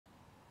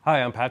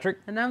Hi, I'm Patrick.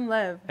 And I'm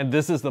Liv. And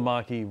this is the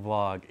Mach-E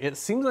vlog. It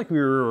seems like we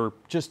were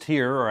just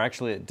here, or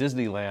actually at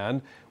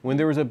Disneyland, when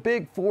there was a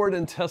big Ford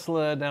and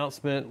Tesla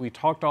announcement. We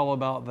talked all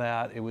about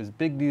that. It was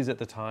big news at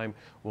the time.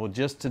 Well,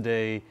 just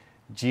today,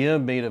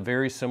 GM made a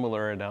very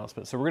similar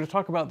announcement. So we're going to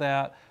talk about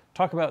that,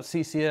 talk about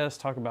CCS,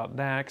 talk about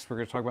NACS. We're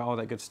going to talk about all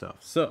that good stuff.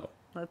 So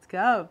let's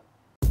go.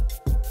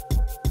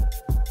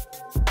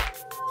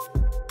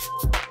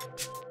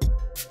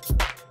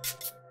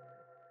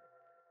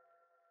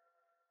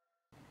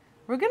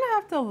 We're gonna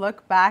have to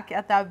look back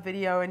at that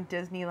video in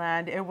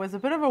Disneyland. It was a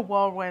bit of a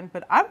whirlwind,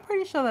 but I'm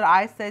pretty sure that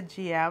I said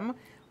GM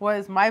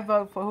was my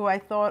vote for who I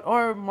thought,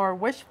 or more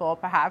wishful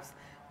perhaps,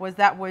 was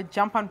that would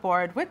jump on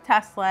board with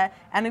Tesla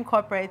and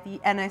incorporate the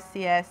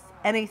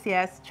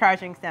NACS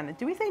charging standard.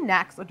 Do we say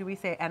NACS or do we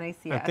say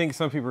NACS? I think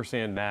some people are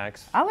saying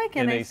NACS. I like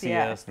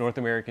NACS. North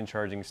American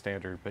Charging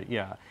Standard. But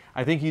yeah,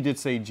 I think you did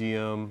say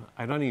GM.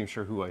 I'm not even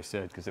sure who I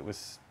said because it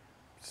was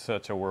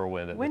such a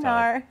whirlwind at the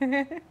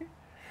time.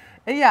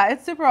 Yeah,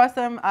 it's super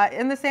awesome.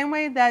 In the same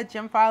way that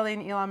Jim Farley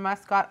and Elon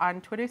Musk got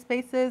on Twitter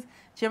Spaces,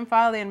 Jim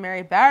Farley and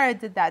Mary Barra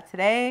did that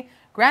today.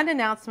 Grand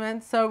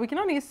announcement. So we can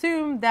only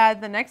assume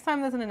that the next time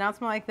there's an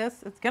announcement like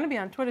this, it's going to be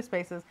on Twitter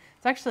Spaces.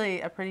 It's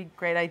actually a pretty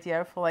great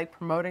idea for like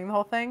promoting the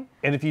whole thing.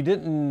 And if you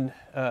didn't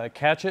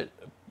catch it,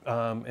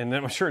 and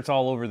I'm sure it's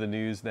all over the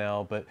news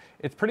now, but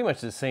it's pretty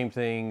much the same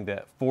thing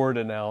that Ford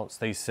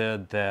announced. They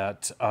said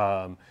that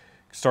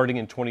starting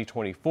in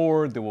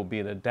 2024, there will be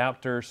an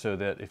adapter so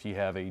that if you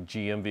have a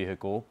GM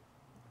vehicle,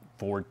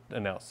 Ford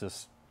announced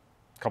this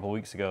a couple of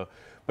weeks ago,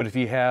 but if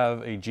you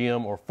have a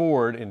GM or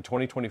Ford in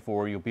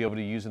 2024, you'll be able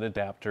to use an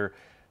adapter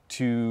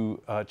to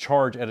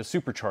charge at a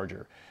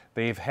supercharger.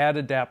 They've had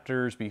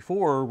adapters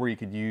before where you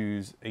could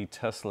use a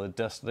Tesla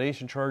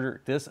destination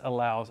charger. This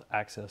allows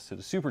access to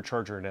the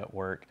supercharger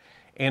network,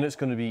 and it's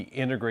going to be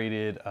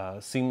integrated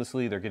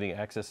seamlessly. They're getting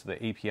access to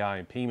the API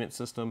and payment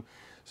system.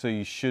 So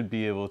you should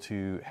be able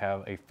to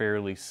have a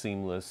fairly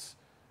seamless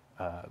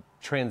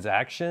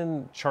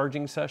transaction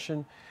charging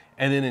session.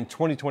 And then in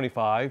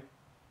 2025,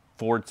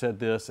 Ford said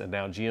this, and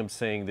now GM's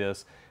saying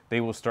this, they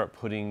will start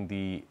putting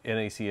the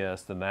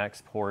NACS, the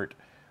NACS port,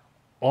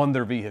 on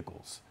their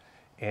vehicles.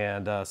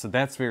 And so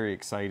that's very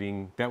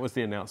exciting. That was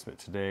the announcement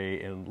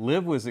today, and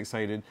Liv was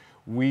excited.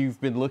 We've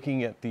been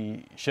looking at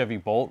the Chevy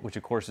Bolt, which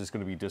of course is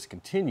going to be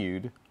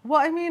discontinued. Well,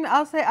 I mean,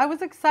 I'll say I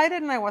was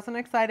excited and I wasn't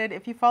excited.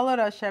 If you followed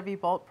our Chevy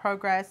Bolt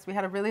progress, we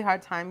had a really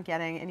hard time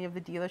getting any of the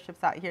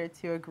dealerships out here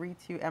to agree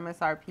to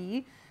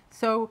MSRP.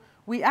 So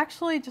we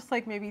actually just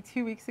like maybe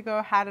 2 weeks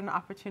ago had an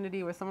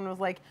opportunity where someone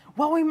was like,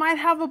 well, we might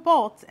have a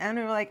Bolt. And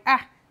we were like,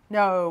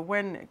 no,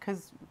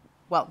 because,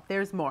 well,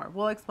 there's more.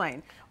 We'll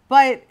explain.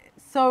 But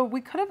so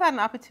we could have had an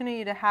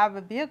opportunity to have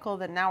a vehicle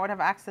that now would have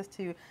access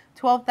to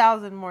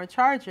 12,000 more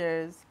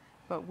chargers,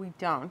 but we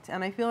don't.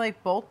 And I feel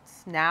like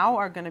Bolts now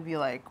are going to be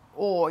like,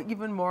 oh,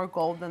 even more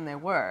gold than they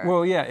were.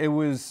 Well, yeah, it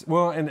was,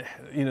 well, and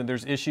you know,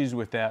 there's issues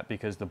with that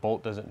because the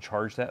Bolt doesn't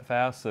charge that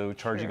fast. So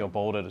charging a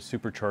Bolt at a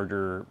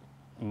supercharger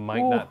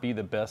might not be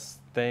the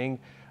best thing.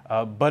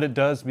 But it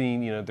does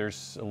mean, you know,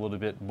 there's a little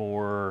bit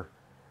more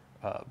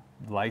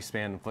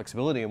lifespan and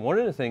flexibility. And one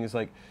of the things,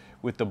 like,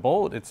 with the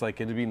Bolt, it's like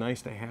it'd be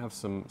nice to have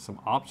some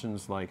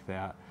options like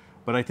that.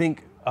 But I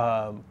think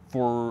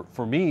for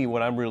me,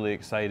 what I'm really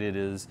excited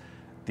is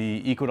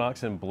the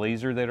Equinox and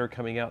Blazer that are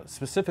coming out,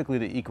 specifically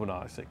the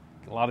Equinox. Like,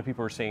 a lot of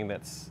people are saying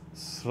that's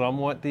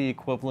somewhat the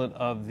equivalent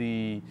of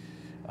the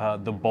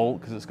Bolt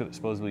because it's going to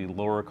supposedly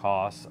lower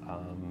costs,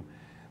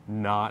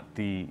 not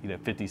the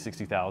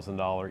 $50,000,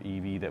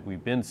 $60,000 EV that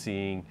we've been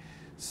seeing.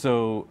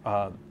 So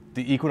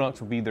the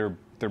Equinox will be their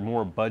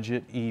more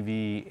budget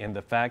EV, and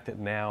the fact that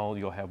now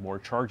you'll have more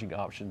charging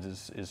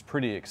options is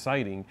pretty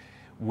exciting.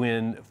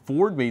 When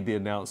Ford made the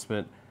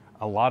announcement,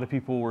 a lot of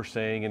people were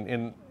saying,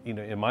 and you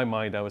know, in my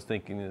mind I was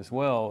thinking as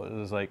well, it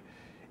was like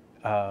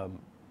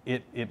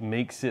it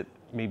makes it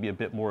maybe a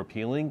bit more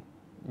appealing.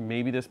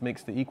 Maybe this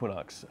makes the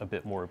Equinox a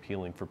bit more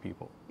appealing for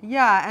people.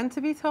 Yeah, and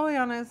to be totally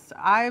honest,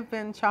 I've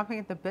been chomping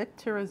at the bit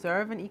to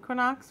reserve an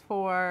Equinox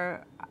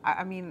for,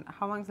 I mean,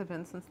 how long has it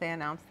been since they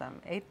announced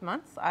them? 8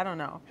 months? I don't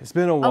know. It's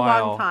been a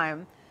while. A long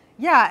time.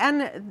 Yeah,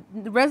 and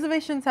the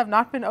reservations have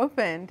not been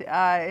opened.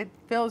 It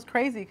feels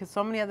crazy because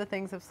so many other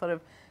things have sort of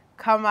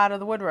come out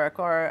of the woodwork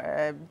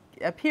or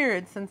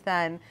appeared since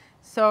then.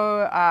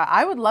 So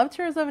I would love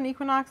to reserve an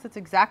Equinox. It's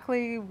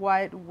exactly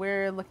what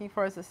we're looking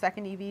for as a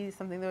second EV,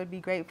 something that would be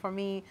great for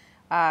me.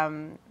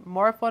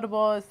 More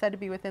affordable, is said to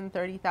be within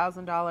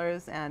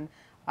 $30,000, and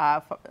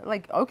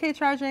like okay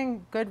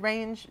charging, good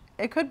range.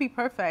 It could be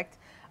perfect.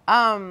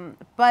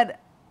 But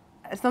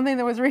something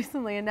that was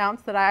recently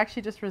announced that I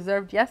actually just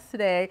reserved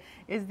yesterday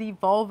is the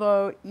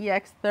Volvo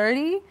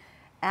EX30,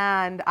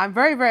 and I'm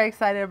very, very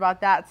excited about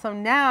that. So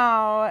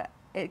now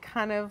it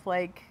kind of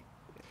like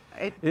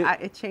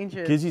it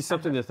changes. Gives you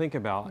something to think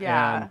about.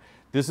 Yeah. And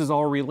this is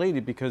all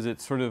related because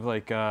it's sort of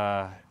like,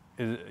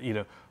 you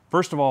know,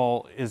 first of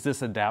all, is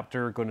this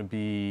adapter going to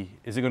be,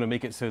 is it going to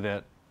make it so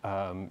that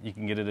you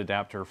can get an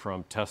adapter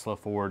from Tesla,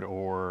 Ford,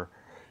 or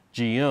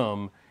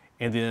GM,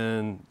 and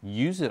then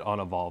use it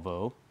on a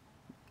Volvo?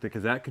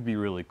 because that could be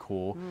really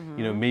cool.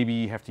 You know, maybe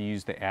you have to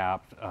use the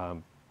app.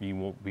 You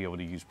won't be able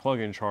to use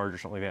plug-in charge or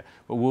something like that.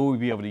 But will we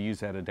be able to use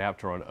that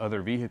adapter on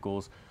other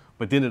vehicles?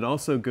 But then it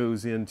also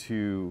goes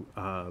into,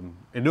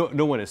 and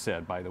no one has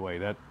said, by the way,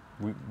 that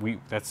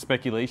that's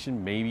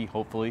speculation, maybe,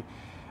 hopefully.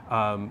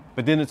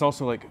 But then it's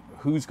also like,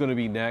 who's going to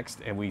be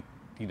next? And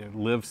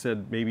Liv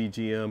said maybe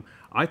GM.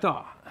 I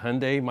thought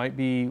Hyundai might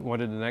be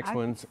one of the next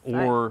ones,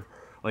 or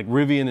like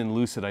Rivian and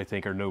Lucid, I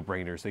think, are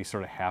no-brainers. They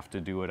sort of have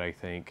to do it, I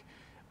think.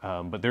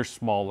 But they're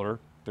smaller,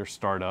 they're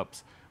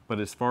startups. But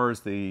as far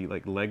as the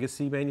like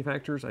legacy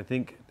manufacturers, I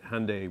think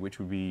Hyundai, which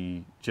would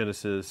be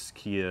Genesis,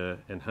 Kia,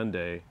 and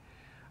Hyundai.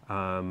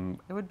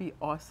 It would be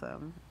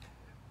awesome.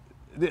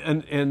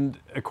 And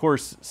of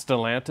course,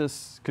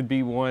 Stellantis could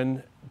be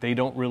one. They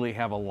don't really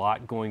have a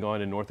lot going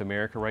on in North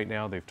America right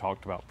now. They've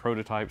talked about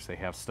prototypes. They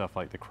have stuff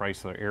like the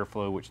Chrysler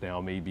Airflow, which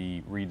now may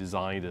be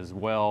redesigned as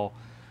well,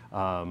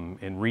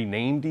 and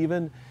renamed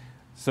even.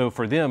 So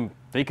for them,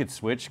 they could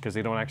switch because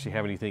they don't actually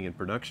have anything in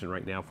production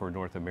right now for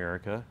North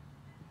America.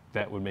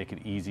 That would make it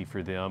easy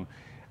for them.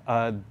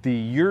 The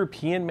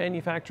European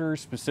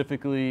manufacturers,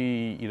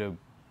 specifically,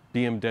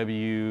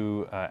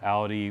 BMW,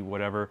 Audi,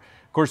 whatever.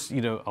 Of course,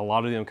 a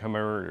lot of them come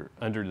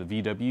under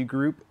the VW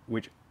group,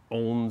 which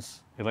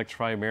owns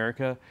Electrify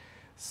America.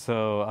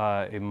 So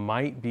it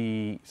might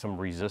be some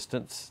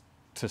resistance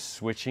to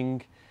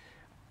switching.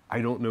 I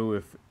don't know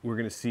if we're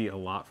going to see a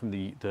lot from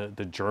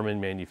the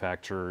German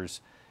manufacturers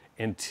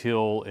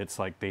until it's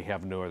like they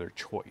have no other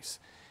choice.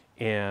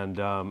 And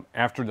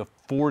after the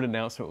Ford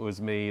announcement was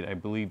made, I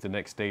believe the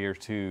next day or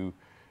two,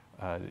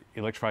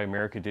 Electrify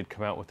America did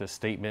come out with a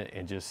statement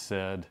and just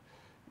said,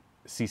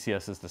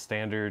 CCS is the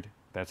standard.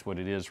 That's what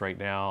it is right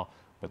now.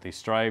 But they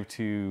strive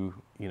to,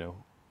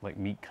 like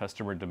meet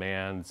customer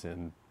demands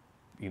and,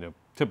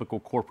 typical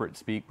corporate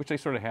speak, which they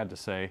sort of had to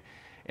say,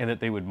 and that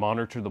they would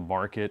monitor the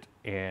market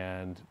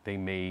and they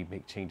may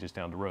make changes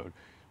down the road.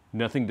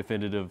 Nothing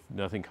definitive,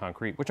 nothing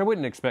concrete, which I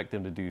wouldn't expect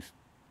them to do,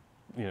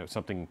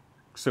 something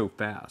so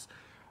fast.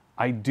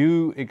 I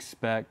do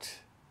expect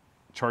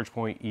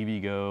ChargePoint,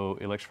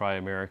 EVgo, Electrify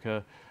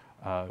America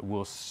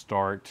will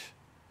start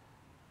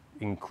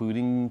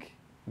including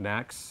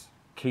NACS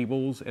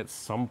cables at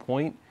some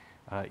point.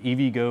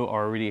 EVgo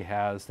already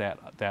has that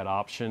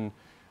option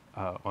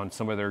on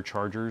some of their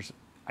chargers.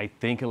 I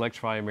think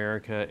Electrify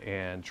America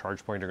and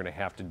ChargePoint are going to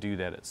have to do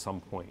that at some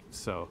point.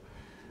 So,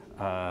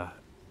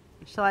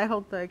 shall I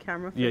hold the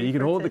camera for you? Yeah, you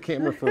can hold the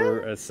camera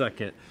for a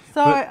second.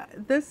 So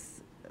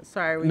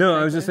sorry. No,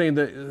 I was just saying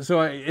that. So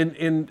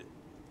I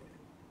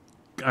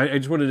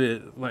just wanted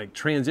to like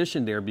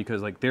transition there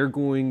because like they're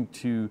going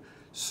to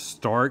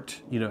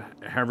start,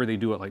 however they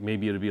do it. Like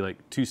maybe it'll be like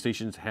 2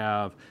 stations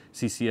have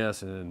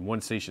CCS and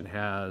 1 station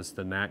has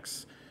the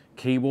NACS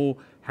cable.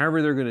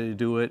 However they're going to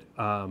do it,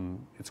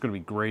 it's going to be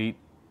great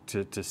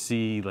to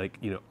see like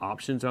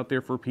options out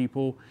there for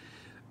people,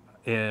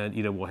 and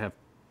we'll have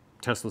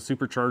Tesla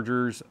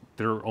Superchargers.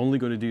 They're only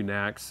going to do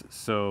NACS,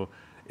 so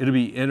it'll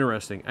be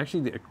interesting.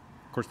 Actually, of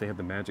course, they have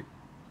the Magic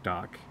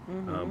Dock,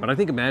 but I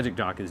think a Magic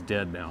Dock is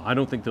dead now. I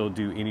don't think they'll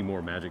do any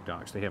more Magic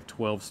Docks. They have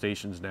 12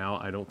 stations now.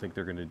 I don't think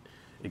they're going to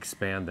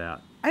expand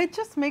that. It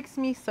just makes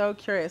me so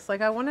curious.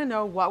 Like, I want to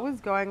know what was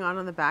going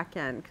on the back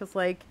end, because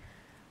like,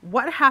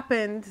 what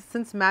happened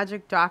since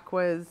Magic Dock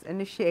was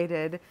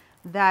initiated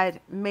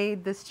that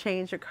made this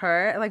change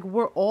occur? Like,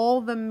 were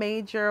all the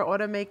major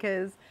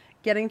automakers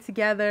getting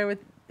together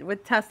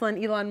with Tesla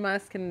and Elon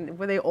Musk, and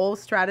were they all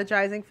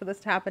strategizing for this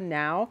to happen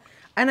now?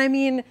 And I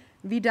mean,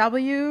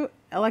 VW,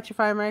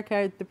 Electrify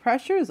America, the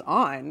pressure is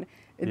on.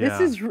 Yeah.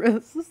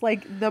 This is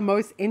like the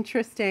most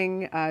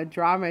interesting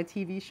drama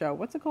TV show.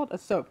 What's it called? A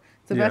soap.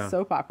 It's the best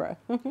soap opera.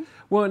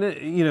 Well,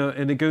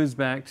 and it goes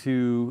back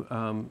to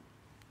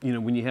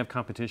when you have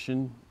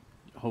competition,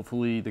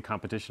 hopefully the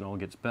competition all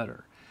gets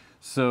better.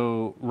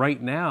 So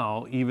right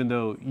now, even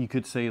though you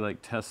could say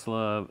like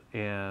Tesla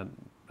and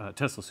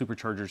Tesla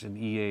Superchargers and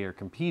EA are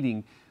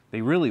competing,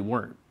 they really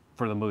weren't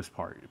for the most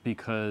part,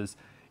 because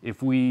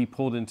if we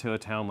pulled into a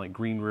town like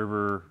Green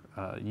River,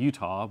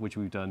 Utah, which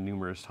we've done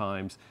numerous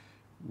times,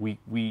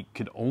 we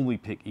could only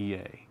pick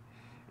EA,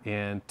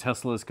 and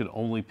Teslas could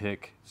only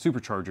pick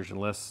Superchargers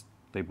unless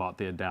they bought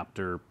the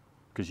adapter,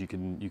 because you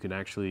can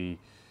actually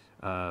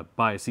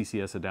buy a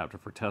CCS adapter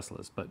for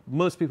Teslas, but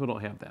most people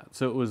don't have that.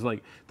 So it was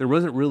like there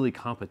wasn't really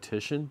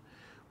competition.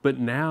 But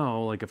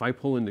now, like if I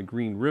pull into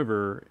Green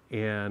River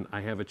and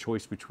I have a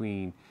choice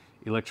between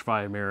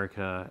Electrify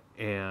America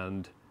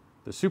and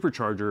the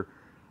Supercharger,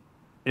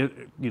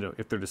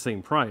 if they're the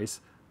same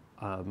price,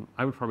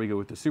 I would probably go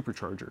with the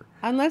Supercharger.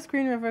 Unless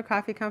Green River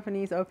Coffee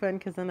Company is open,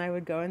 because then I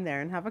would go in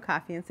there and have a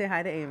coffee and say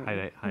hi to Amy.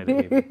 Hi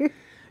to Amy.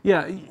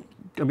 Yeah,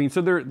 I mean, so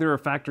there are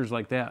factors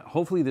like that.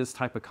 Hopefully this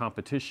type of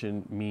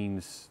competition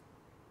means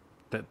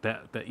that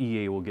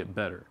EA will get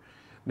better.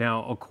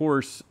 Now, of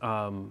course,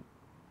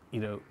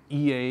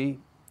 EA,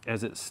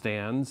 as it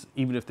stands,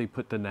 even if they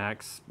put the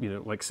NACS,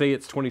 like say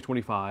it's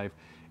 2025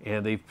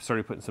 and they've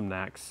started putting some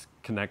NACS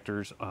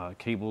connectors,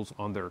 cables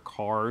on their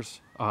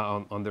cars,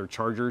 on their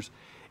chargers,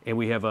 and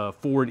we have a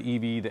Ford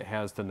EV that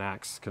has the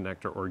NACS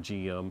connector, or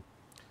GM,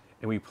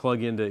 and we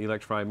plug into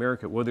Electrify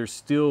America, well, there's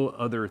still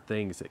other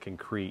things that can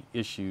create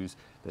issues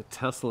that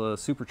Tesla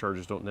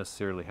Superchargers don't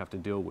necessarily have to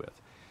deal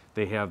with.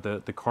 They have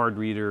the card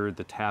reader,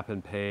 the tap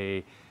and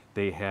pay,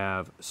 they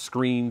have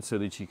screens so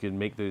that you can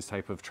make those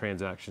type of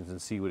transactions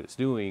and see what it's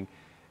doing,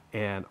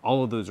 and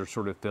all of those are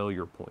sort of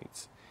failure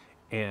points.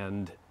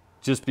 And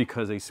just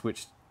because they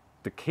switched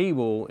the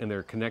cable and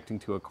they're connecting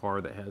to a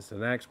car that has the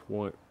NACS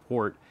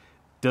port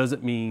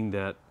doesn't mean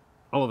that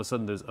all of a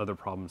sudden those other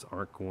problems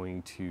aren't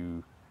going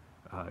to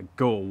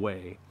go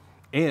away.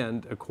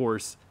 And of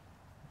course,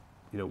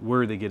 you know,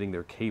 where are they getting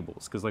their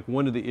cables? Because like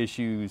one of the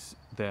issues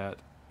that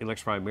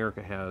Electrify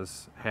America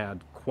has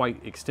had quite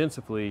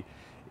extensively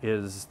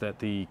is that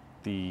the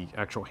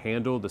actual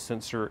handle, the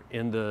sensor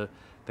in the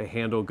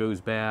handle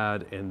goes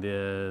bad, and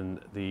then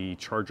the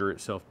charger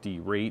itself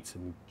derates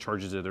and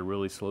charges at a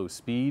really slow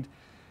speed.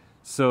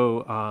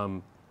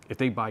 So if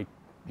they buy,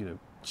 you know,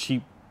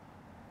 cheap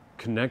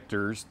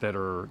connectors that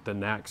are the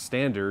NACS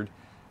standard,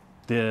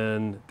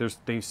 then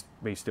they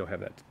may still have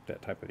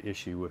that type of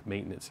issue with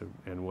maintenance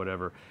and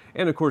whatever.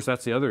 And of course,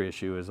 that's the other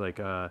issue is like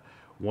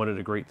one of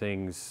the great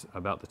things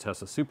about the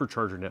Tesla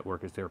Supercharger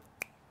network is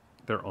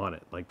they're on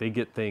it. Like they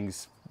get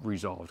things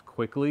resolved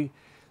quickly.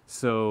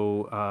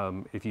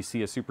 So if you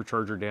see a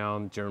supercharger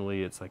down,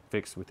 generally it's like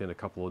fixed within a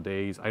couple of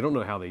days. I don't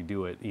know how they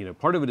do it. You know,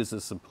 part of it is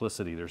the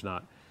simplicity. There's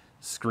not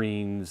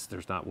screens,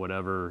 there's not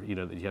whatever, you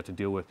know, that you have to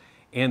deal with.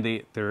 And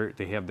they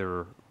have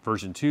their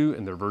version 2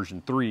 and their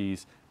version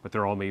 3s, but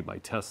they're all made by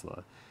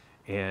Tesla.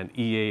 And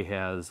EA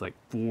has like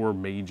 4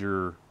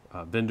 major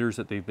vendors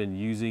that they've been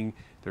using.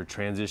 They're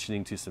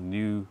transitioning to some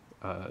new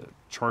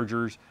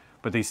chargers,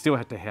 but they still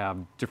have to have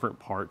different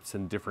parts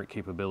and different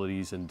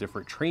capabilities and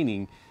different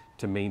training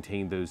to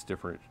maintain those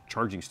different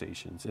charging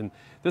stations. And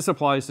this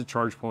applies to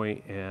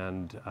ChargePoint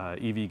and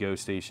EVgo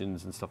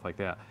stations and stuff like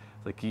that.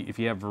 Like if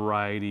you have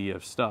variety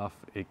of stuff,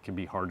 it can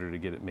be harder to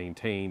get it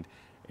maintained.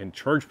 And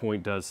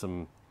ChargePoint does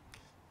some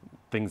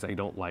things I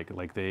don't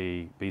like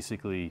they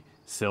basically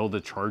sell the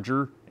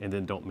charger and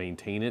then don't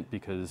maintain it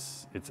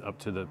because it's up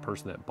to the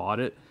person that bought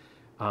it.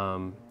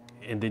 And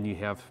then you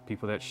have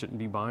people that shouldn't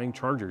be buying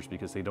chargers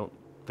because they don't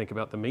think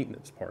about the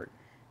maintenance part.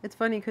 It's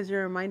funny because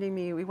you're reminding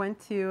me, we went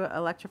to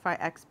Electrify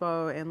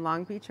Expo in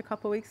Long Beach a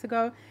couple weeks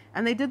ago,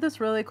 and they did this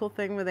really cool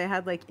thing where they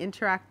had like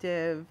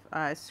interactive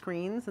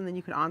screens, and then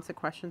you could answer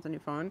questions on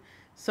your phone.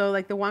 So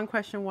like the one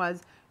question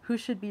was, who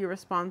should be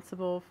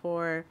responsible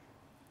for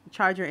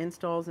charger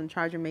installs and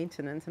charger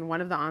maintenance? And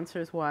one of the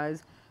answers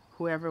was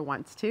whoever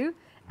wants to.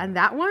 And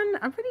that one,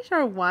 I'm pretty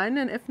sure won,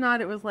 and if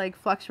not, it was like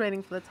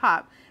fluctuating to the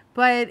top.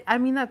 But I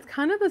mean, that's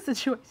kind of the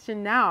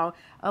situation now.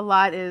 A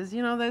lot is,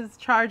 you know, there's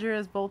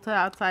chargers bolted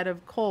outside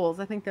of Kohl's.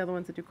 I think they're the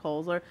ones that do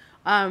Kohl's, or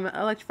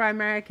Electrify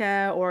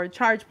America, or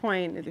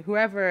ChargePoint,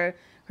 whoever's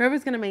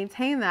going to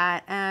maintain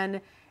that.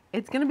 And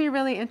it's going to be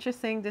really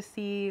interesting to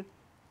see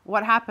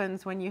what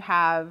happens when you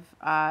have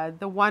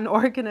the one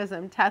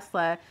organism,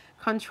 Tesla,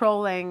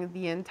 controlling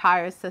the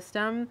entire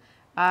system.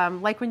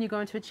 Like when you go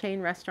into a chain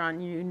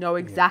restaurant, you know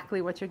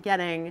exactly what you're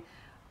getting.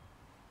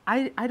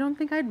 I don't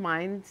think I'd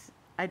mind.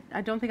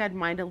 I don't think I'd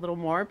mind a little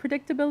more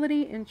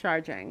predictability in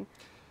charging.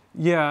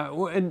 Yeah,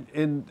 well,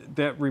 and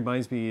that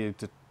reminds me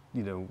to,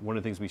 you know, one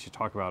of the things we should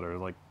talk about are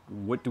like,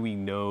 what do we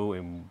know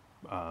and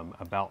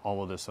about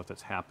all of this stuff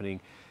that's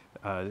happening?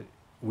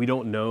 We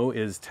don't know,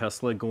 is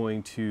Tesla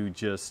going to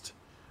just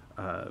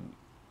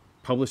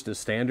publish the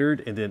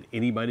standard and then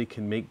anybody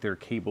can make their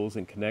cables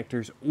and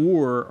connectors,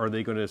 or are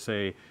they going to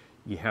say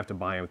you have to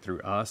buy them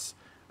through us?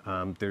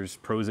 There's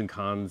pros and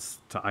cons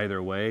to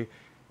either way.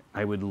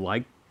 I would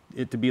like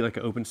it to be like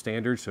an open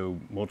standard so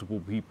multiple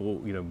people,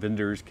 you know,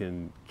 vendors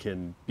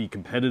can be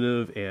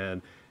competitive,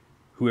 and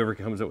whoever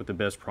comes up with the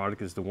best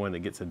product is the one that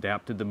gets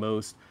adapted the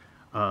most.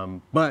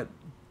 But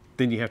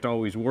then you have to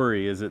always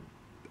worry, is it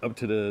up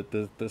to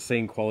the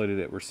same quality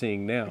that we're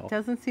seeing now? It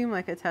doesn't seem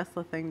like a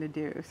Tesla thing to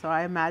do, so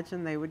I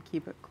imagine they would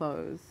keep it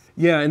closed.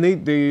 Yeah, and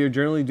they are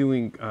generally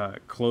doing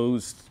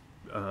closed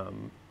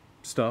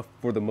stuff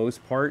for the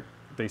most part.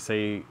 They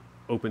say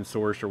open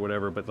source or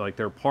whatever, but like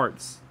their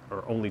parts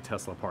are only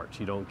Tesla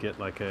parts. You don't get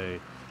like a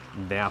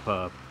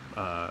Napa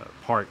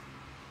part.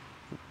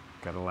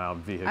 Got a loud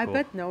vehicle. I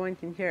bet no one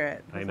can hear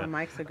it because the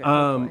mics are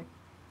good.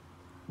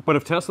 But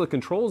if Tesla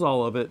controls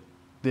all of it,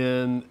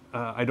 then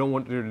I don't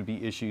want there to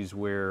be issues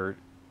where,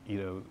 you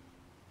know,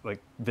 like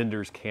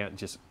vendors can't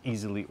just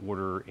easily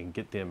order and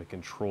get them and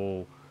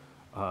control.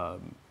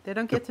 They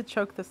don't get to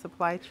choke the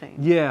supply chain.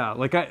 Yeah,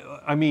 like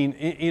I mean,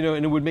 you know,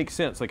 and it would make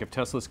sense. Like if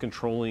Tesla's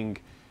controlling,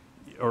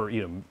 or,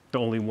 you know, the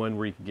only one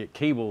where you can get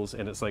cables,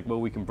 and it's like,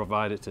 well, we can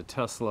provide it to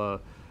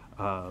Tesla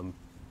and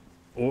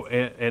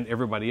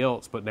everybody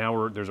else, but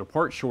now there's a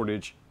part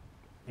shortage.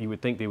 You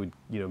would think they would,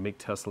 you know, make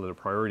Tesla the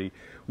priority.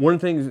 One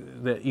of the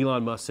things that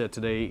Elon Musk said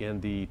today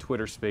in the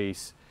Twitter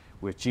space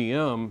with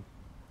GM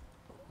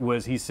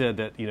was, he said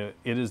that, you know,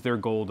 it is their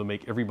goal to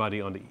make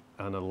everybody on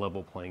a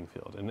level playing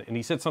field. And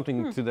he said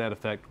something to that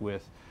effect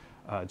with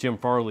Jim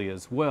Farley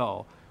as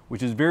well,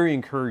 which is very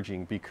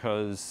encouraging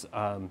because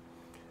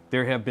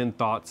there have been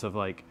thoughts of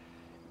like,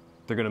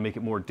 they're going to make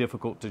it more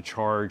difficult to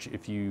charge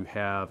if you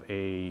have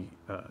a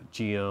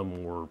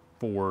GM or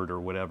Ford or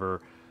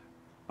whatever.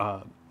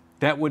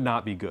 That would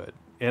not be good.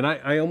 And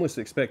I almost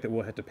expect that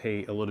we'll have to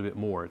pay a little bit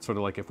more. It's sort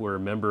of like if we're a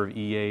member of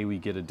EA, we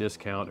get a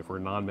discount. If we're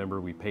a non-member,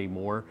 we pay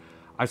more.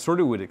 I sort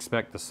of would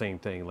expect the same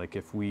thing. Like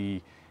if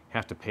we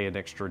have to pay an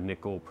extra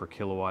nickel per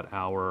kilowatt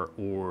hour,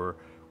 or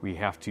we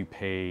have to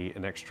pay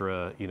an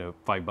extra, you know,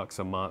 $5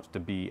 a month to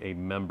be a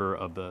member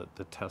of the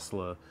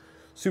Tesla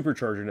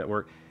Supercharger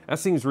network. That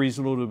seems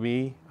reasonable to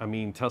me. I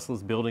mean,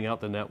 Tesla's building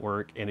out the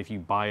network, and if you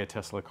buy a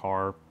Tesla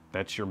car,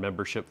 that's your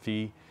membership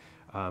fee.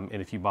 And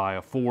if you buy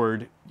a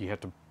Ford, you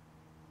have to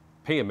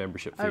pay a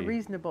membership fee. A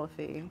reasonable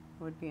fee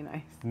would be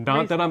nice.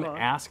 Not that I'm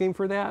Reasonable. asking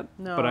for that,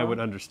 No. but I would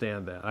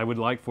understand that. I would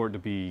like for it to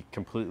be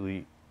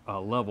completely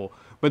level.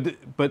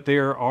 But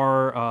there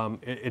are,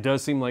 it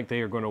does seem like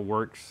they are going to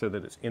work so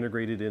that it's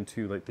integrated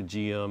into like the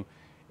GM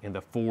and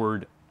the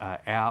Ford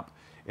app.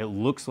 It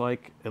looks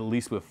like, at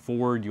least with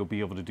Ford, you'll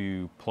be able to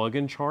do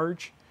plug-in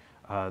charge.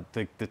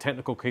 The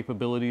technical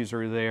capabilities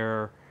are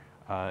there,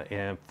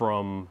 and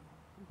from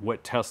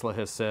what Tesla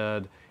has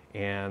said,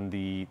 and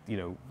the, you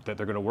know, that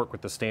they're going to work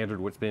with the standard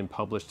what's been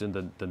published in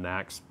the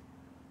NACS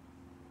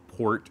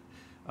port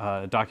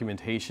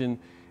documentation.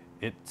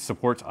 It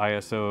supports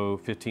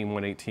ISO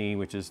 15118,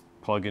 which is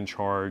plug-in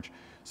charge,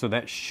 so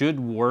that should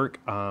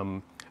work.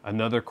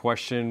 Another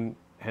question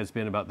has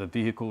been about the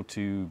vehicle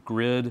to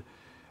grid.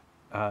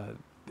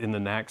 In the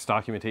NACS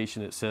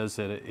documentation, it says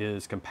that it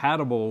is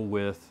compatible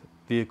with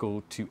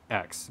vehicle to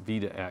X, V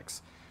to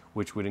X,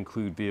 which would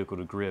include vehicle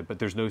to grid, but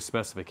there's no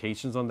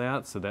specifications on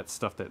that, so that's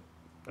stuff that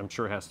I'm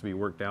sure has to be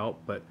worked out,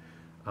 but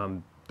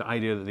the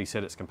idea that they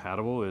said it's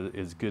compatible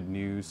is good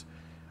news.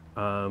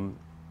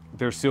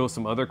 There's still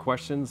some other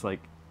questions,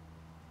 like,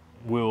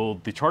 will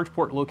the charge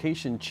port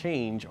location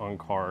change on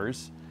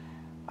cars?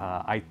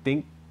 I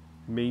think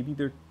maybe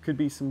there could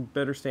be some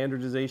better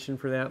standardization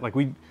for that. Like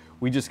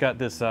we just got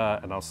this,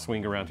 and I'll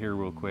swing around here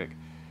real quick.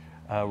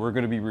 We're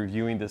going to be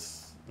reviewing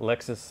this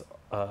Lexus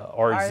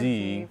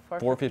RZ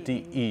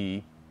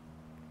 450e,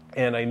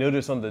 and I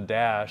noticed on the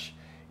dash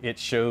it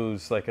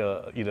shows like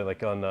a, you know,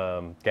 like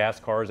on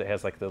gas cars, it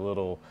has like the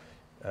little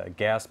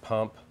gas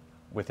pump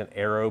with an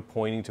arrow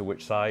pointing to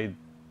which side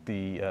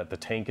the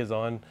tank is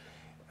on.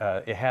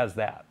 It has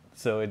that,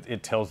 so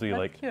it tells me. That's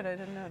like cute. I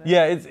didn't know that.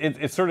 Yeah,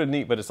 it's sort of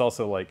neat, but it's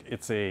also like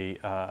it's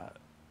a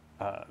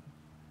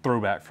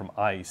throwback from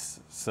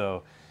ICE.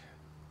 So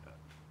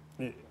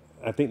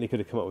I think they could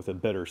have come up with a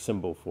better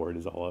symbol for it.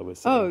 Is all I was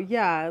saying. Oh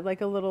yeah,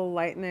 like a little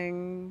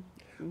lightning,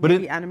 But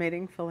maybe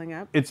animating, filling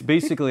up. It's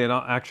basically, and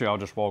I'll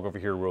just walk over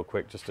here real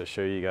quick just to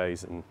show you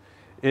guys. And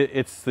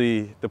it's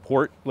the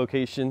port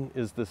location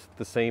is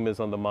the same as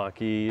on the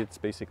Mach-E. It's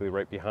basically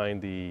right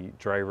behind the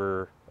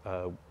driver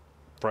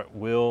front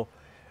wheel.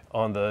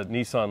 On the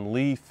Nissan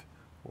Leaf,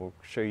 we'll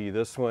show you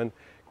this one.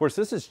 Of course,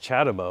 this is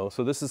CHAdeMO,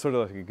 so this is sort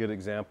of like a good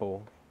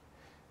example.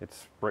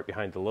 It's right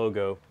behind the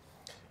logo.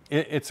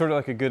 It's sort of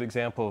like a good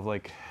example of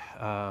like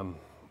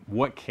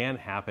what can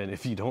happen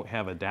if you don't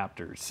have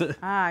adapters.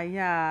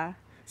 Yeah.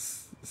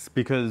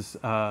 Because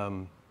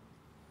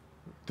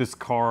this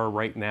car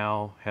right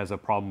now has a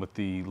problem with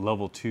the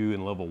level 2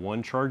 and level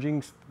 1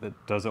 charging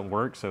that doesn't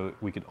work, so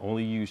we can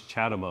only use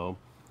CHAdeMO.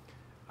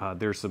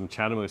 There's some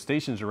CHAdeMO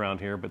stations around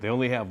here, but they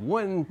only have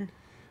one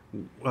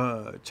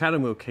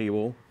CHAdeMO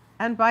cable.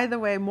 And by the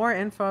way, more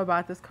info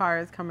about this car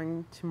is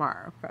coming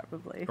tomorrow,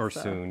 probably. Or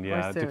so, soon, or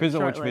yeah. soon, Depends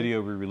on which shortly.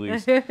 video we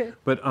release.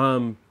 But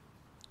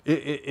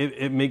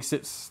it makes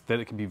it that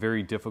it can be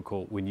very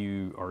difficult when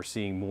you are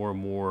seeing more and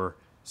more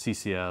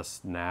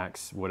CCS,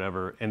 NACS,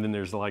 whatever. And then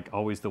there's like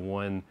always the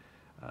one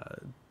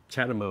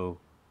CHAdeMO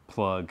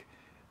plug.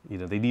 You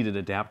know, they need an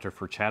adapter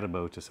for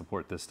CHAdeMO to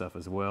support this stuff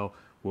as well.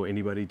 Will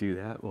anybody do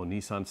that? Will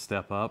Nissan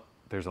step up?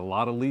 There's a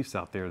lot of Leafs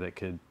out there that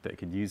could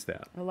use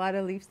that. A lot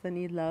of Leafs that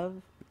need love.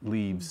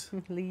 Leaves.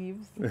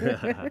 Leaves.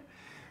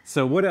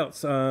 So what else?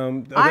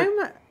 So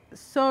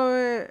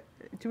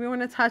do we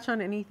want to touch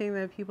on anything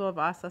that people have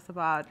asked us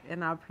about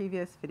in our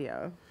previous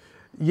video?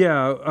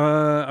 Yeah,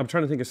 I'm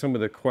trying to think of some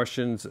of the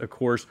questions, of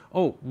course.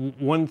 Oh,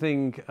 one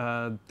thing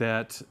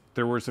that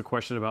there was a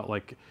question about,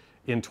 like,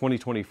 in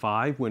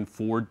 2025, when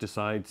Ford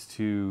decides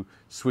to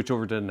switch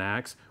over to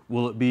NACS,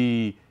 will it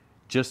be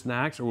just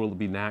NACS or will it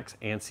be NACS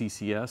and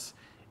CCS?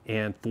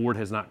 And Ford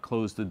has not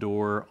closed the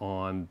door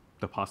on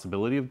the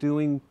possibility of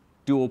doing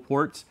dual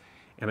ports.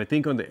 And I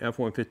think on the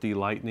F-150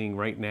 Lightning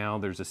right now,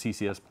 there's a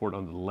CCS port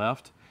on the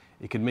left.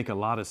 It could make a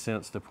lot of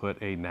sense to put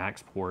a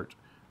NACS port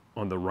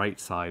on the right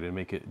side and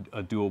make it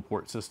a dual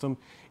port system.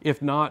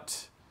 If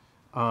not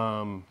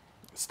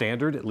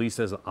standard, at least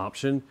as an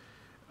option.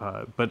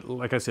 But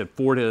like I said,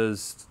 Ford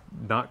has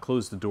not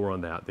closed the door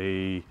on that.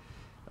 They,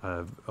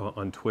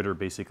 on Twitter,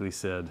 basically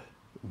said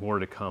more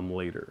to come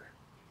later.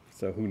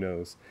 So who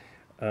knows?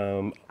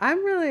 I'm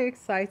really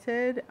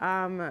excited.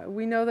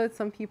 We know that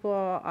some people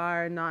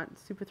are not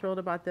super thrilled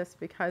about this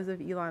because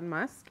of Elon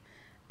Musk.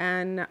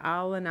 And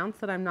I'll announce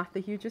that I'm not the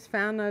hugest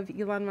fan of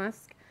Elon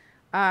Musk.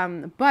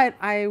 But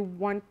I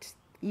want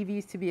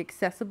EVs to be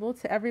accessible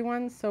to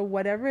everyone. So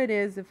whatever it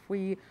is, if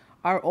we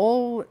are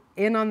all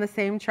in on the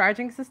same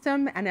charging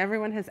system and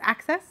everyone has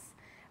access,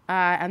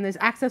 and there's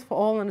access for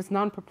all and it's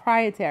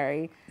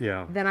non-proprietary,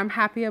 then I'm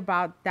happy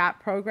about that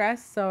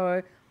progress.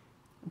 So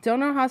don't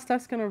know how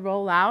stuff's going to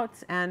roll out,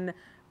 and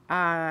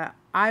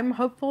I'm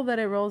hopeful that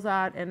it rolls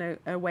out in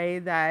a way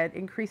that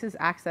increases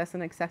access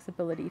and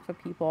accessibility for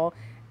people.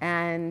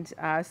 And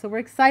so we're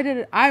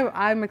excited.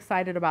 I'm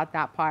excited about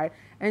that part.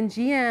 And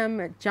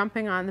GM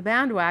jumping on the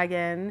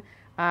bandwagon,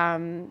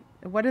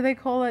 what do they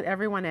call it?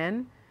 Everyone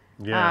in?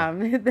 Yeah.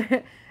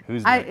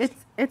 Who's next?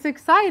 It's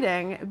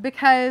exciting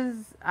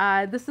because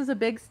this is a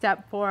big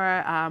step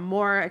for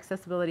more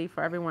accessibility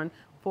for everyone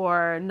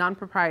for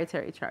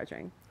non-proprietary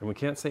charging. And we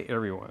can't say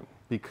everyone,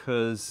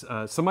 because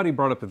somebody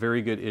brought up a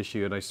very good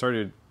issue, and I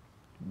started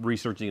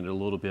researching it a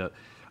little bit.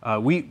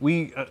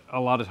 We a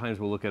lot of times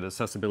will look at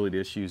accessibility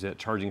issues at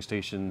charging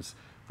stations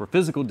for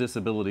physical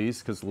disabilities,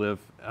 because Liv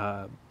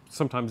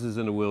sometimes is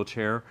in a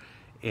wheelchair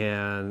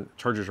and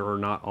chargers are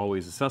not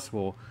always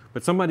accessible.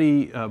 But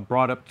somebody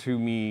brought up to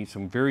me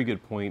some very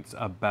good points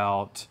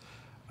about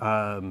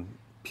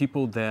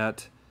people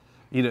that,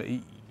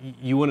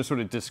 you want to sort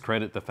of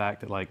discredit the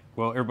fact that, like,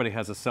 well, everybody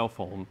has a cell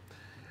phone,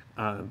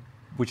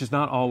 which is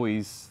not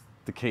always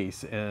the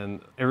case, and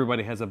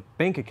everybody has a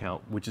bank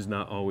account, which is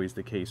not always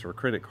the case, or a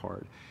credit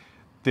card.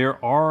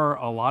 There are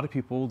a lot of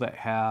people that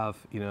have,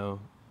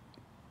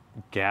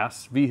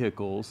 gas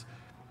vehicles,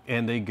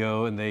 and they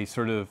go and they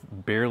sort of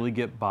barely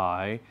get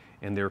by,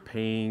 and they're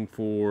paying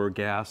for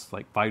gas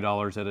like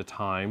 $5 at a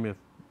time, if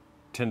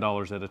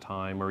 $10 at a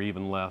time, or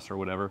even less, or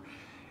whatever.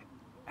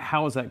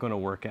 How is that going to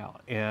work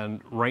out? And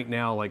right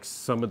now, like,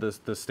 some of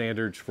the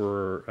standards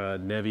for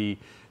NEVI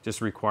just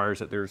requires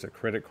that there's a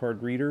credit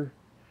card reader,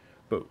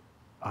 but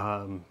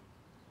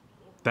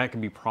that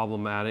can be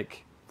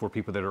problematic for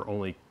people that are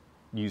only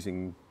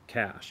using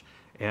cash.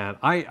 And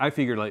I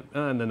figured, like,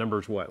 and the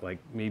number's what, like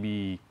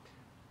maybe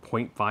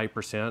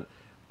 0.5%,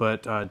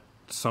 but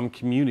some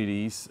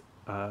communities,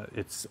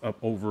 it's up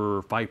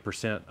over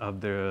 5%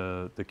 of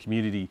the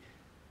community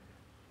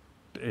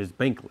is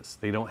bankless.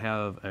 They don't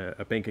have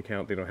a bank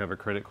account. They don't have a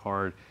credit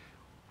card.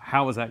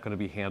 How is that going to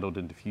be handled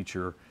in the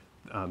future?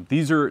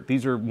 These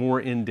are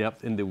more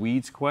in-depth, in the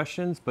weeds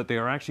questions, but they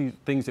are actually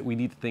things that we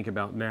need to think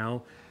about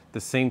now.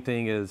 The same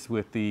thing as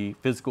with the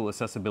physical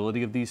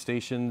accessibility of these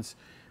stations.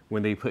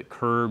 When they put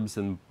curbs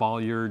and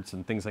bollards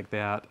and things like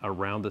that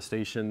around the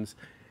stations,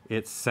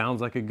 it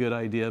sounds like a good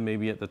idea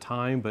maybe at the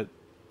time, but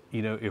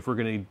if we're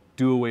going to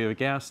do away with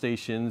gas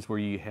stations where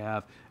you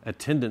have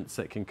attendants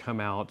that can come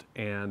out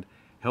and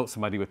help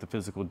somebody with a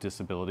physical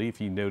disability,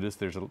 if you notice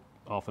there's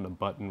often a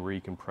button where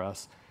you can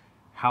press,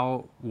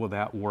 how will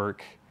that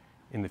work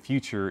in the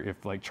future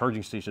if, like,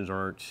 charging stations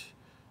aren't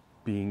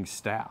being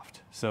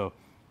staffed? So,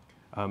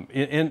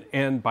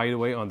 and by the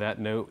way, on that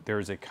note,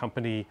 there's a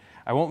company,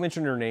 I won't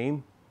mention their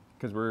name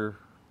because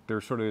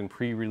they're sort of in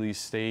pre-release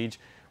stage,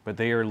 but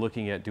they are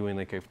looking at doing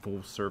like a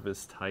full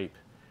service type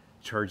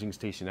charging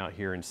station out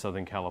here in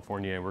Southern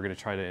California, and we're going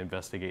to try to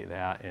investigate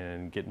that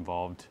and get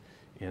involved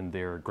in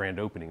their grand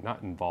opening.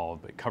 Not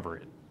involved, but cover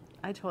it.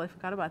 I totally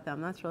forgot about them.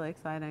 That's really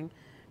exciting.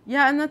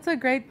 Yeah, and that's a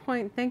great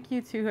point. Thank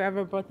you to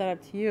whoever brought that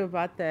up to you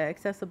about the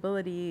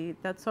accessibility.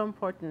 That's so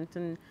important,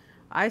 and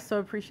I so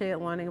appreciate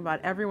learning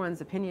about everyone's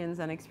opinions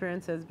and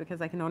experiences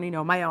because I can only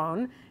know my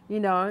own,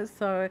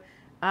 so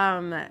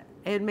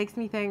it makes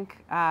me think.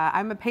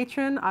 I'm a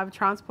patron of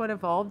Transport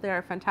Evolved. They're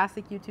a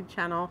fantastic YouTube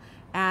channel,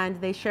 and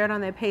they shared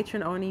on their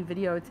patron-only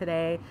video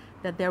today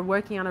that they're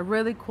working on a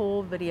really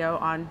cool video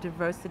on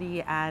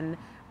diversity and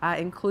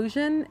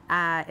inclusion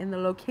in the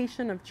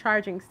location of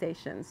charging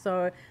stations.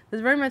 So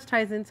this very much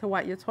ties into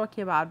what you're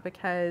talking about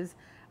because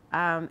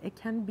it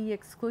can be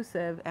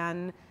exclusive,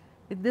 and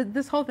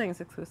this whole thing is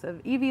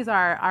exclusive. EVs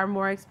are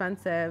more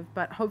expensive,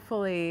 but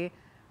hopefully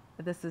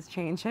this is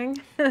changing.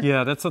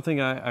 Yeah, that's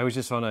something I was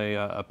just on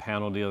a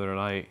panel the other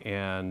night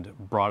and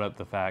brought up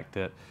the fact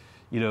that,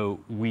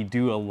 we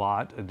do a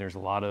lot, and there's a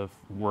lot of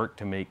work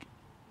to make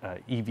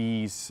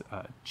EVs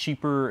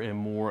cheaper and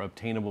more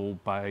obtainable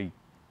by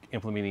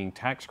implementing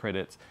tax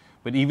credits.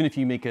 But even if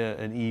you make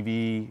an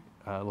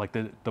EV, like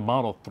the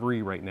Model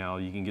 3 right now,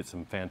 you can get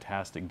some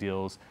fantastic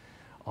deals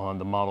on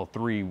the Model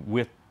 3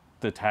 with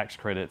the tax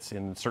credits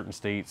in certain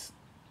states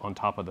on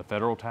top of the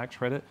federal tax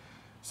credit.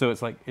 So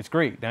it's like, it's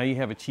great. Now you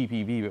have a cheap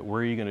EV, but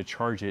where are you going to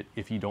charge it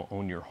if you don't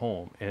own your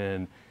home?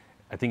 And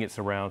I think it's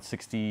around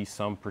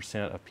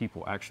 60% of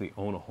people actually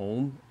own a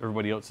home.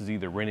 Everybody else is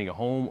either renting a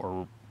home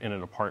or in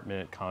an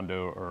apartment,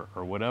 condo,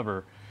 or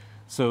whatever.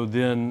 So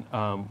then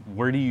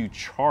where do you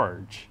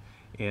charge?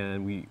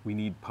 And we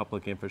need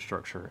public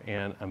infrastructure.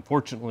 And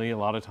unfortunately, a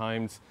lot of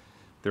times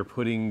they're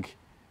putting,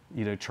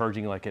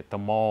 charging like at the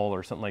mall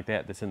or something like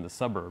that that's in the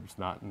suburbs,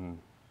 not in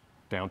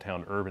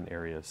downtown urban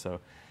areas. So,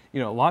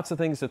 lots of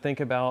things to think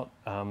about.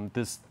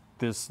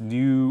 This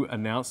new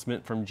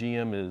announcement from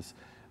GM is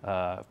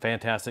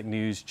fantastic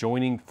news,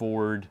 joining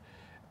Ford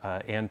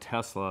and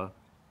Tesla.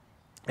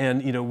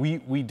 And,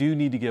 we do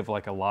need to give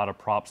like a lot of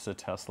props to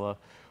Tesla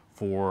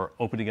for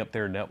opening up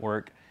their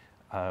network.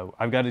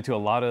 I've got into a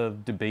lot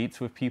of debates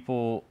with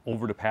people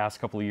over the past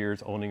couple of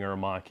years owning our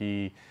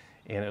Mach-E,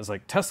 and it was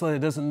like, Tesla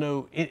doesn't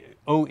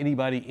owe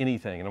anybody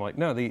anything. And I'm like,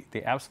 no, they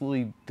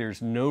absolutely,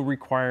 there's no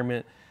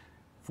requirement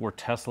for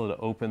Tesla to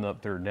open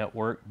up their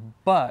network,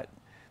 but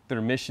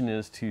their mission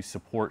is to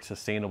support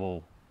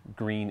sustainable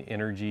green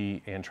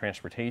energy and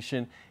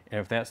transportation.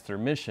 And if that's their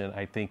mission,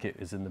 I think it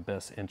is in the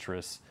best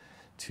interest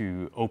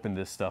to open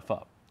this stuff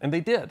up. And they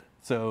did.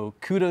 So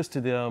kudos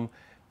to them.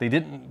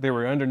 They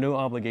were under no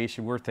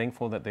obligation. We're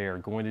thankful that they are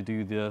going to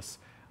do this.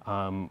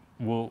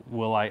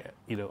 Will I,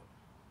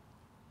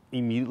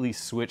 immediately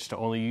switch to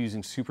only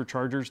using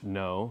superchargers?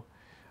 No.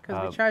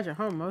 Because we charge at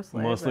home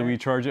mostly. Mostly we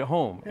charge at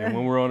home. And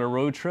when we're on a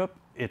road trip,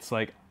 it's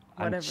like,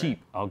 I'm Whatever.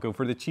 cheap. I'll go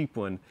for the cheap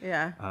one.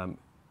 Yeah.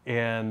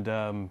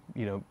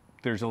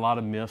 There's a lot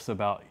of myths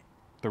about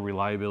the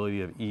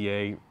reliability of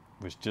EA.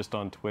 Was just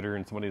on Twitter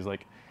and somebody's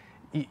like,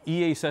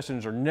 EA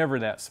sessions are never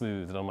that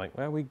smooth. And I'm like,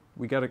 well,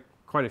 we got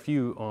quite a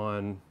few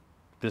on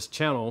this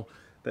channel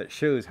that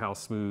shows how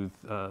smooth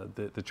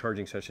the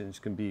charging sessions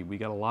can be. We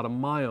got a lot of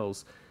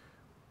miles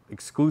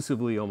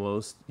exclusively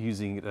almost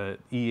using the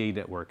EA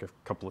network, a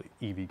couple of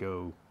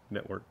EVgo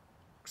network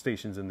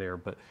stations in there,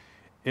 but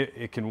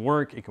it can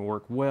work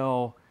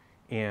well.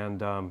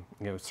 And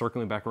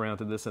circling back around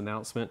to this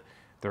announcement,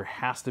 there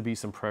has to be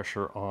some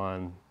pressure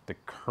on the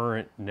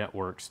current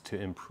networks to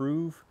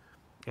improve,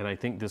 and I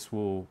think this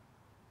will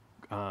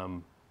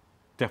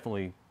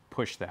definitely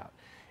push that.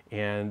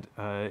 And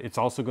it's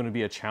also going to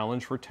be a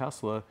challenge for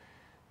Tesla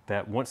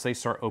that once they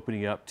start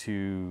opening up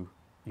to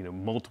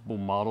multiple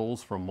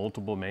models from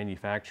multiple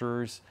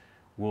manufacturers,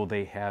 will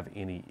they have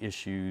any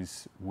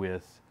issues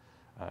with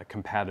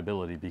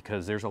compatibility?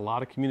 Because there's a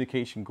lot of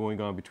communication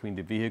going on between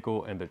the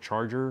vehicle and the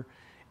charger,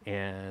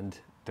 and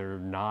they're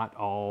not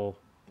all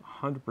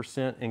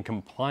 100% in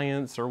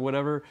compliance or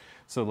whatever.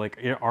 So like,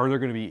 are there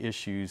going to be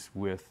issues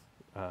with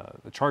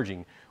the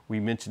charging? We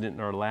mentioned it in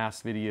our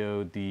last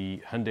video,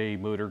 the Hyundai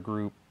Motor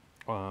Group,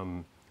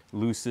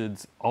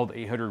 Lucids, all the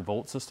 800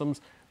 volt systems.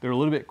 They're a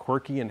little bit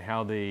quirky in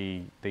how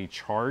they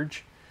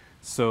charge.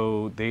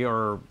 So they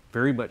are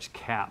very much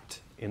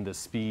capped in the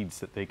speeds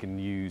that they can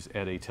use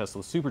at a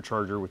Tesla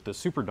Supercharger with the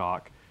Super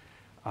Dock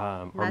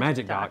or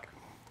Magic Dock.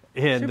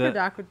 And, Super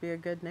Dock would be a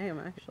good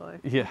name, actually.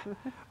 Yeah,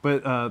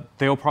 but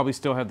they'll probably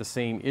still have the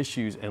same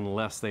issues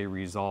unless they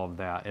resolve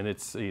that. And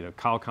it's,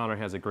 Kyle Connor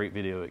has a great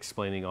video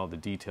explaining all the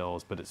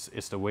details, but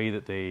it's the way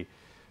that they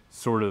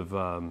sort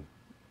of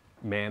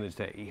manage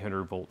that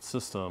 800 volt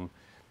system.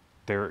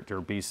 They're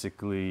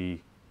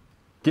basically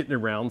getting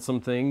around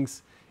some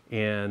things,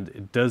 and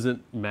it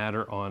doesn't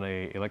matter on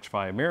a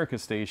Electrify America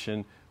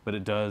station, but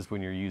it does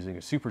when you're using a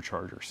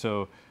supercharger.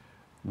 So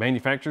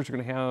manufacturers are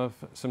going to have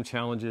some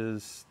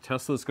challenges.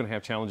 Tesla's going to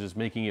have challenges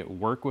making it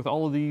work with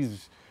all of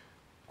these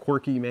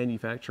quirky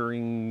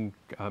manufacturer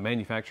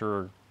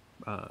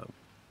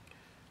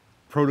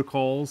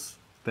protocols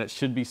that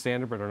should be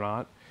standard but are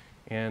not.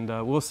 And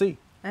we'll see.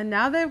 And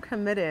now they've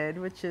committed,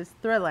 which is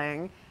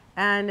thrilling.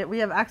 And we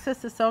have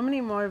access to so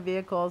many more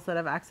vehicles that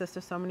have access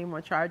to so many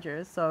more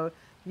chargers. So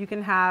you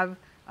can have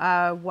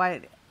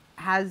what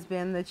has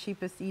been the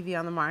cheapest EV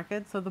on the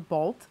market, so the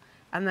Bolt,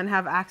 and then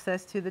have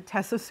access to the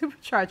Tesla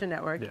Supercharger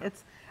network. Yeah.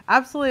 It's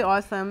absolutely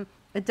awesome.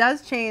 It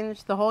does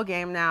change the whole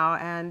game now,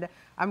 and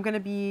I'm going to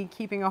be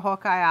keeping a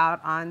hawkeye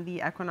out on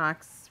the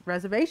Equinox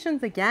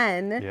reservations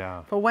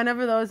again for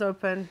whenever those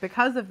open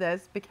because of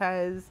this,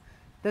 because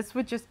this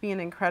would just be an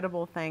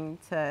incredible thing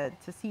to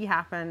see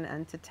happen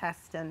and to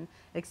test and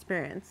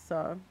experience.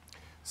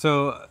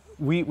 So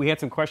we had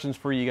some questions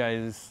for you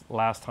guys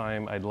last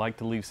time. I'd like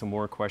to leave some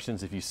more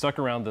questions if you stuck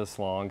around this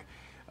long.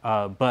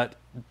 But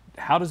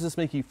how does this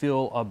make you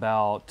feel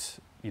about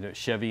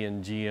Chevy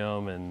and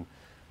GM and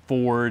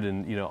Ford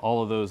and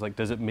all of those? Like,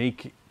 does it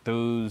make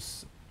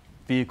those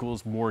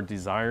vehicles more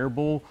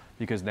desirable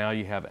because now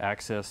you have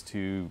access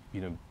to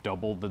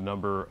double the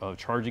number of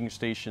charging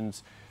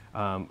stations?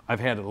 I've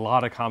had a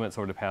lot of comments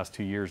over the past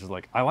 2 years. Is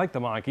like, I like the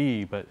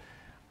Mach-E, but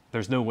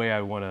there's no way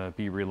I want to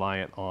be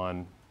reliant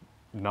on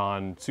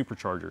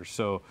non-superchargers.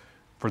 So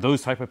for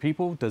those type of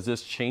people, does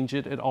this change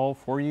it at all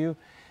for you?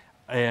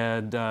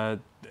 And of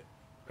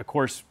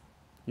course,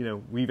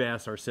 we've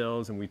asked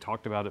ourselves and we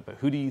talked about it, but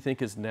who do you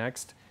think is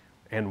next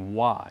and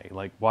why?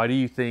 Like, why do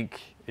you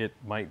think it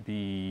might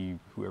be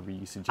whoever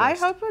you suggest? I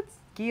hope it's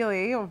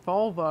Geely or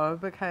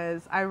Volvo,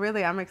 because I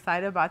really am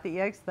excited about the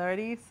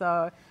EX30.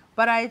 So,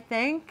 but I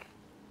think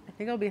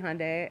it'll be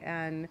Hyundai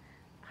and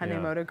Hyundai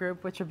Motor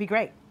Group, which would be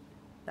great.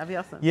 That'd be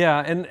awesome. Yeah,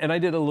 and I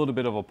did a little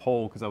bit of a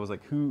poll because I was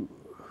like, who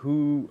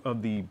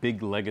of the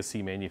big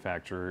legacy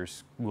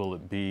manufacturers will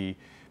it be?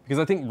 Because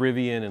I think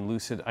Rivian and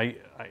Lucid, I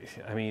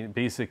mean,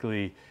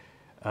 basically,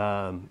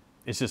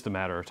 it's just a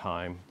matter of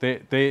time.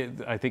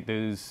 I think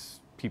those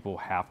people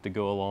have to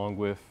go along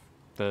with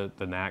the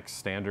NACS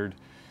standard.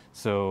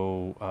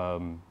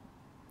 So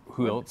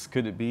who else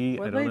could it be?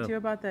 What do they do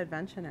about the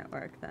Adventure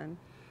Network then?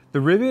 The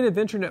Rivian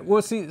Adventure Network.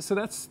 Well, see, so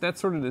that's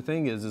sort of the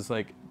thing is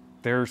like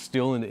they're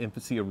still in the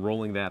infancy of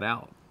rolling that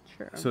out.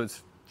 Sure. So it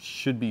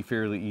should be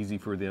fairly easy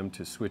for them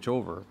to switch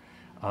over.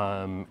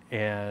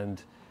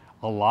 And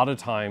a lot of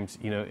times,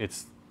 you know,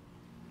 it's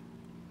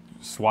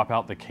swap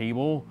out the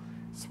cable,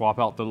 swap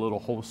out the little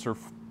holster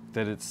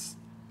that it's,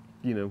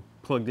 you know,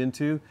 plugged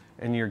into,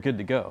 and you're good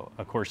to go.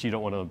 Of course, you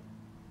don't want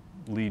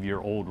to leave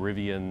your old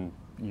Rivian,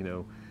 you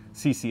know,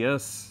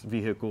 CCS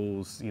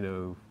vehicles, you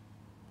know,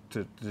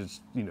 to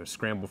just, you know,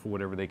 scramble for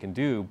whatever they can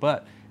do.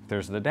 But if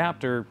there's an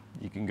adapter,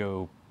 you can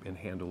go and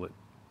handle it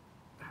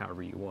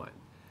however you want.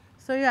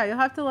 So yeah, you'll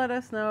have to let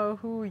us know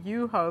who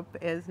you hope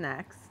is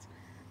next.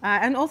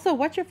 And also,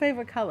 what's your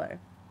favorite color?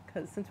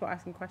 Because since we're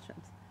asking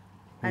questions.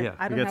 Yeah,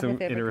 I don't we got have a some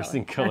favorite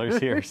interesting color. colors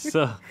here.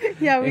 So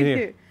yeah, we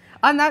do.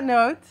 On that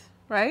note,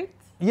 right?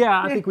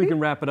 Yeah, I think we can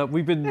wrap it up.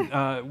 We've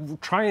been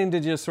trying to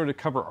just sort of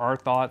cover our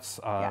thoughts.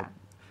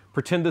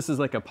 Pretend this is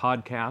like a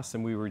podcast,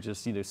 and we were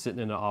just, you know, sitting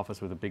in an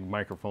office with a big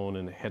microphone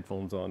and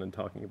headphones on and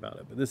talking about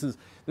it. But this is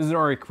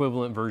our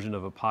equivalent version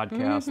of a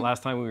podcast.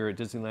 Last time we were at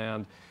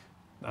Disneyland.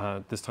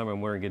 This time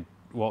I'm wearing a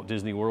Walt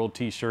Disney World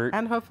T-shirt.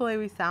 And hopefully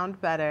we sound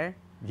better.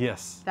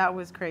 Yes. That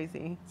was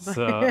crazy.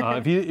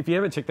 So if you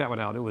haven't checked that one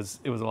out, it was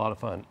a lot of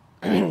fun.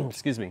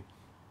 Excuse me.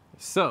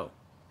 So.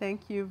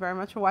 Thank you very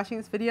much for watching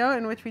this video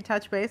in which we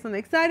touch base on the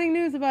exciting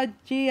news about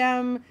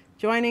GM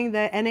joining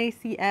the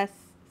NACS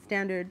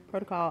standard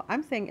protocol.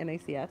 I'm saying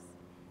NACS.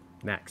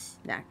 NACS.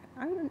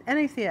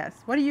 NACS.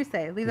 What do you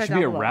say? Leave There that should down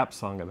be a below. rap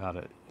song about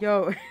it.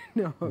 Yo,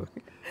 no.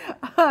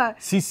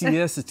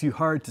 CCS is too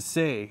hard to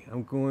say.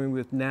 I'm going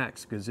with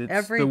NACS because it's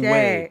every the day.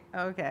 way.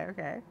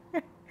 Okay.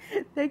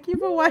 Thank you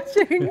for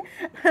watching.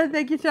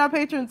 Thank you to our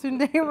patrons whose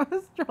name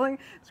was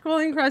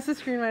scrolling across the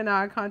screen right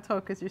now. I can't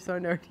talk because you're so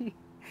nerdy.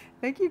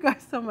 Thank you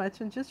guys so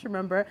much. And just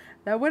remember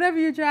that whatever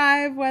you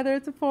drive, whether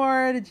it's a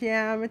Ford, a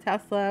GM, a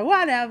Tesla,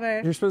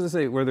 whatever. You're supposed to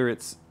say whether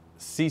it's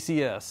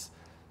CCS,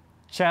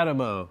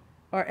 Chatamo,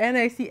 or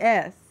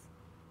NACS.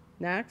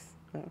 NACS?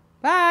 No.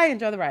 Bye.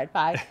 Enjoy the ride.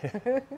 Bye.